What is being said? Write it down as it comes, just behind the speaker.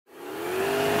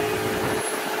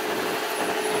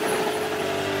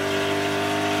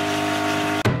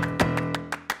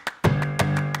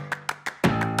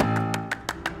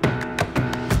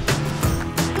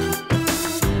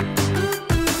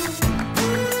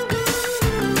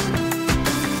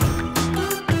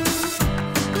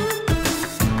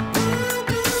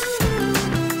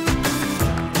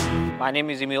My name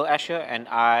is Emile and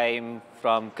I'm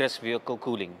from Krisp Vehicle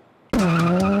Cooling.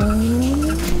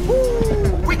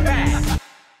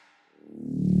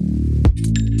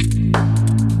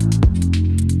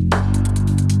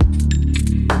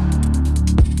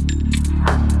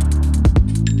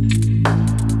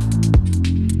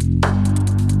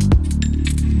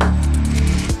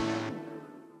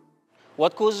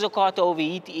 What causes a car to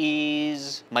overheat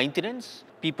is maintenance.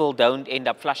 People don't end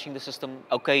up flushing the system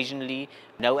occasionally,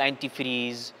 no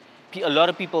antifreeze. A lot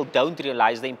of people don't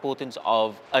realize the importance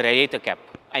of a radiator cap,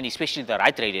 and especially the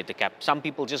right radiator cap. Some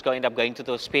people just end up going to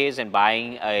the spares and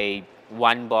buying a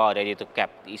 1-bar radiator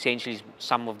cap. Essentially,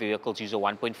 some of the vehicles use a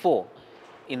 1.4.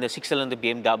 In the 6-cylinder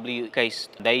BMW case,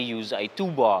 they use a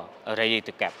 2-bar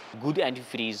radiator cap. Good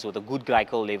antifreeze with a good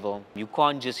glycol level. You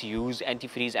can't just use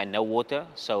antifreeze and no water,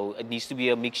 so it needs to be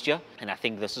a mixture. And I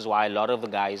think this is why a lot of the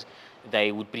guys,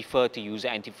 they would prefer to use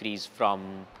antifreeze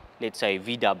from, let's say,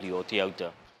 VW or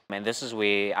Toyota. And this is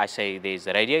where I say there's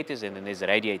the radiators and then there's the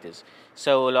radiators.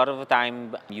 So a lot of the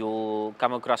time you'll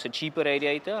come across a cheaper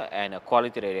radiator and a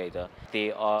quality radiator.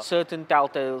 There are certain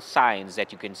telltale signs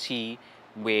that you can see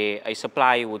where a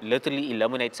supplier would literally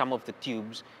eliminate some of the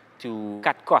tubes to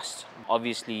cut costs.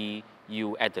 Obviously,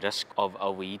 you're at risk of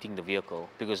overheating the vehicle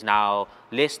because now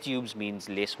less tubes means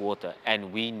less water,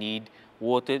 and we need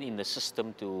water in the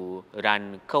system to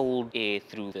run cold air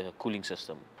through the cooling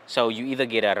system. So you either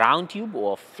get a round tube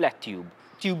or a flat tube.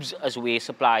 Tubes is where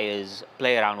suppliers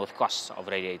play around with costs of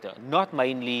radiator, not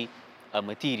mainly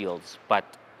materials, but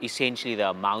essentially the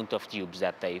amount of tubes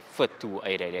that they fit to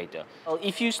a radiator. Well,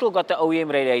 if you still got the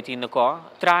OEM radiator in the car,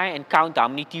 try and count how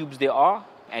many tubes there are.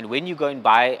 And when you go and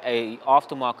buy a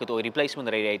aftermarket or a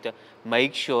replacement radiator,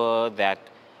 make sure that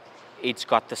it's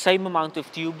got the same amount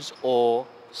of tubes or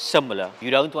similar.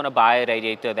 You don't want to buy a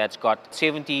radiator that's got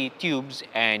 70 tubes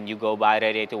and you go buy a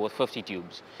radiator with 50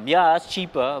 tubes. Yeah, it's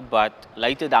cheaper, but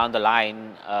later down the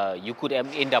line, you could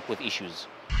end up with issues.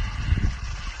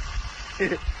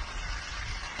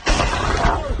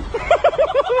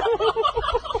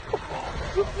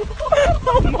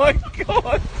 Oh my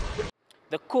God!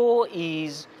 The core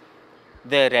is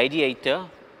the radiator,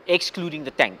 excluding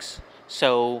the tanks.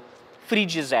 So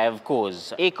fridges have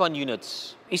cores, aircon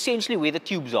units, essentially where the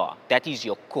tubes are, that is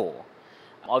your core.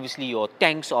 Obviously your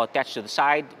tanks are attached to the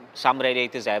side. Some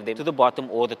radiators have them to the bottom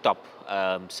or the top.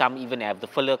 Some even have the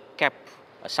filler cap.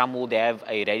 Some would have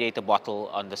a radiator bottle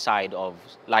on the side of,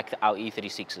 like our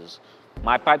E36s.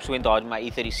 My pipes went hard in my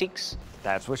E36.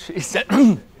 That's what she said.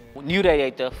 New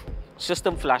radiator,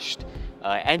 system flushed,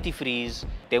 antifreeze,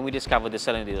 then we discovered the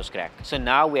cylinder was cracked. So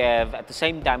now we have, at the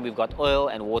same time, we've got oil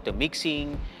and water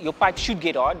mixing. Your pipe should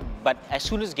get hard, but as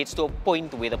soon as it gets to a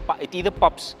point where it either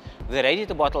pops the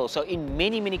radiator bottle. So in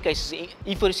many cases,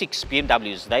 E46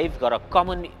 BMWs, they've got a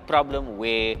common problem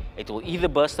where it will either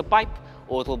burst the pipe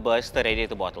or it will burst the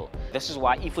radiator bottle. This is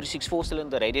why E46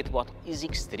 4-cylinder radiator bottle is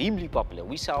extremely popular.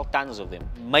 We sell tons of them.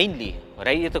 Mainly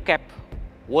radiator cap,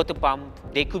 water pump.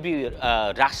 There could be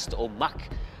rust or muck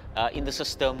in the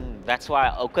system. That's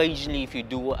why occasionally if you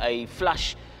do a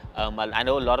flush, I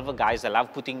know a lot of the guys that love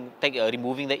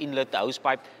removing the inlet, the hose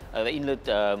pipe, the inlet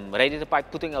radiator pipe,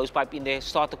 putting a hose pipe in there,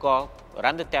 start the car,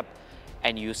 run the tap,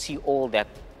 and you see all that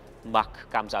muck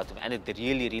comes out of it, and it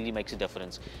really makes a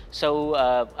difference. So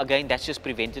again, that's just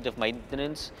preventative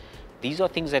maintenance. These are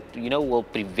things that will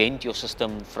prevent your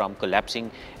system from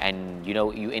collapsing, and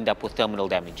you end up with terminal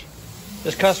damage.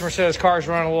 This customer said his car's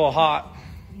running a little hot.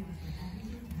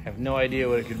 I have no idea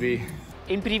what it could be.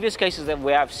 In previous cases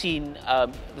where I've seen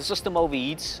the system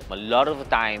overheats, a lot of the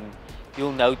time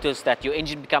you'll notice that your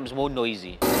engine becomes more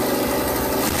noisy.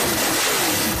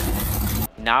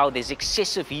 Now there's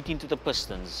excessive heat into the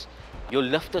pistons. Your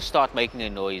lifters start making a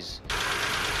noise.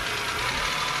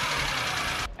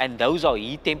 And those are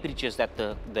heat temperatures that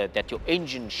that your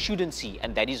engine shouldn't see,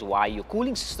 and that is why your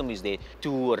cooling system is there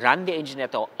to run the engine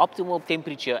at an optimal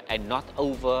temperature and not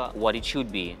over what it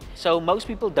should be. So most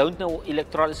people don't know what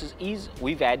electrolysis is.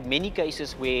 We've had many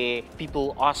cases where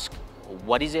people ask,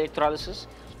 what is electrolysis?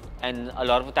 And a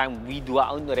lot of the time we do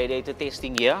our own radiator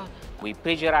testing here. We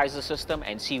pressurize the system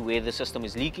and see where the system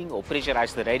is leaking, or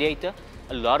pressurize the radiator.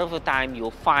 A lot of the time you'll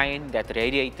find that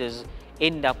radiators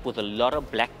end up with a lot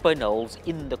of black pinholes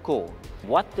in the core.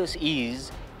 What this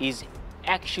is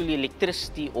actually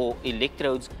electricity or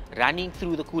electrodes running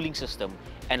through the cooling system,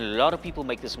 and a lot of people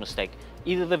make this mistake.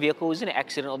 Either the vehicle was in an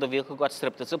accident or the vehicle got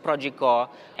stripped. It's a project car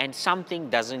and something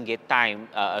doesn't get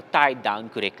tied down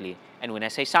correctly. And when I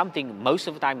say something, most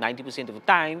of the time, 90% of the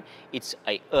time, it's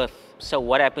a earth. So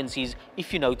what happens is,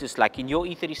 if you notice, like in your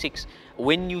E36,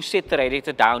 when you set the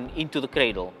radiator down into the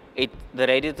cradle, the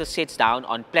radiator sets down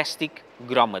on plastic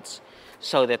grommets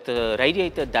so that the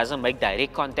radiator doesn't make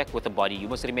direct contact with the body. You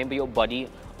must remember your body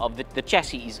of the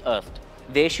chassis is earthed.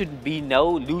 There should be no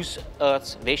loose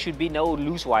earths, there should be no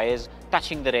loose wires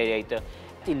touching the radiator.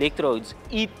 The electrodes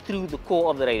eat through the core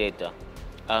of the radiator.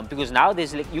 Because now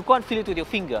you can't feel it with your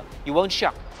finger, you won't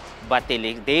shock, but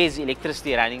there's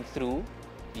electricity running through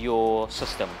your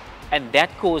system. And that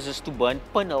causes to burn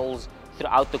pinholes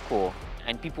throughout the core.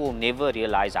 And people never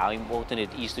realize how important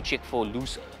it is to check for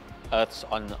loose earths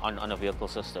on a vehicle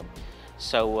system.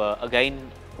 So again,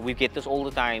 we get this all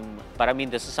the time, but I mean,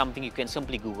 this is something you can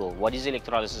simply Google. What is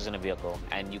electrolysis in a vehicle?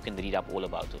 And you can read up all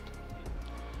about it.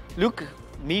 Look,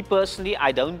 me personally,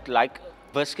 I don't like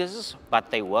viscous, but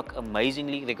they work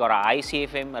amazingly. They got a high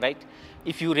CFM, right?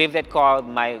 If you rev that car,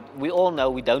 we all know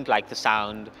we don't like the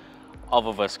sound of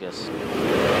a viscous.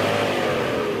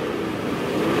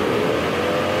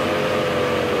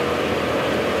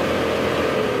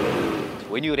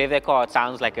 When you rev that car, it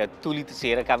sounds like a 2-liter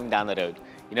Sierra coming down the road.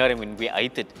 You know what I mean? We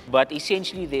hate it. But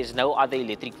essentially, there's no other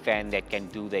electric fan that can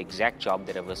do the exact job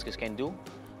that a viscous can do.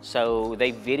 So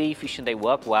they're very efficient, they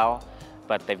work well,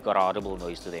 but they've got a horrible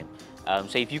noise to them.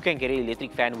 So if you can get an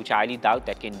electric fan, which I highly doubt,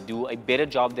 that can do a better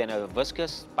job than a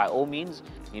viscous, by all means,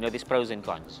 you know, there's pros and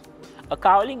cons. A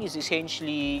cowling is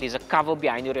essentially, there's a cover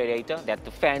behind your radiator that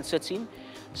the fan sits in.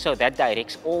 So that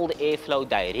directs all the airflow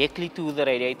directly to the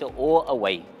radiator or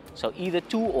away. So either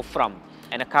to or from.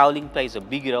 And a cowling plays a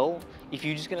big role. If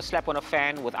you're just going to slap on a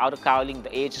fan without a cowling,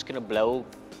 the air is just going to blow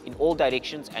in all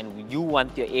directions, and you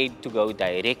want the air to go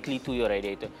directly to your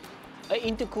radiator. An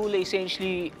intercooler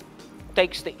essentially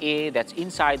takes the air that's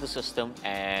inside the system,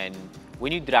 and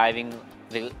when you're driving,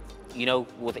 you know,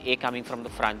 with the air coming from the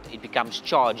front, it becomes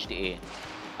charged air.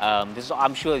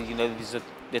 I'm sure, you know,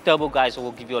 the turbo guys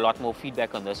will give you a lot more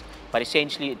feedback on this, but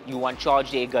essentially you want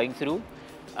charged air going through.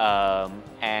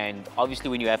 And obviously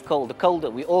when you have the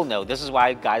colder, we all know, this is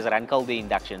why guys run cold air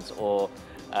inductions, or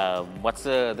what's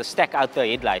the stack out the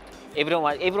headlight.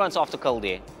 Everyone's after cold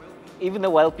air, even the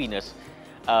whale penis.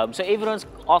 So everyone's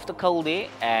after cold air,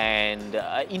 and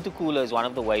intercooler is one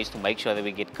of the ways to make sure that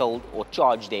we get cold or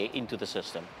charged air into the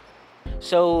system.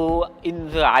 So in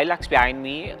the Hilux behind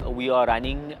me, we are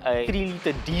running a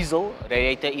 3-liter diesel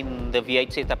radiator in the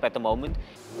V8 setup at the moment.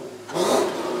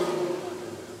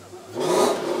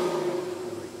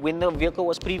 When the vehicle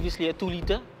was previously a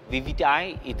 2-liter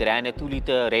VVTi, it ran a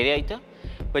 2-liter radiator,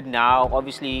 but now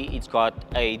obviously it's got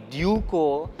a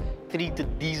dual-core 3-liter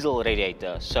diesel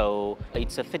radiator. So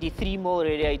it's a 33 mil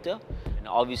radiator, and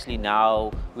obviously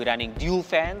now we're running dual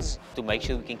fans to make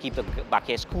sure we can keep the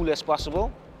back as cool as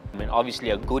possible. And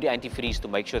obviously a good antifreeze to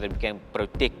make sure that we can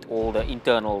protect all the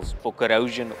internals for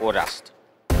corrosion or rust.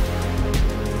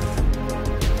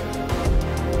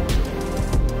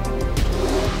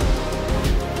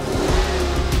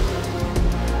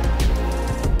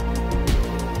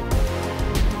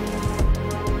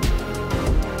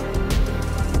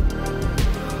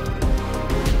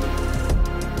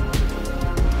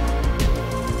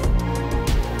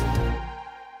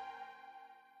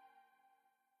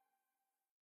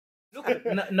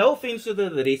 No offense to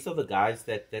the rest of the guys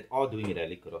that are doing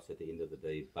rallycross at the end of the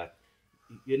day, but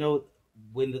you know,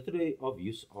 when the three of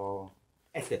you are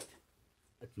at it,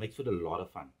 it makes for a lot of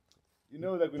fun. You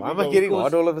know, like why am I getting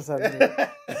hot all of a sudden?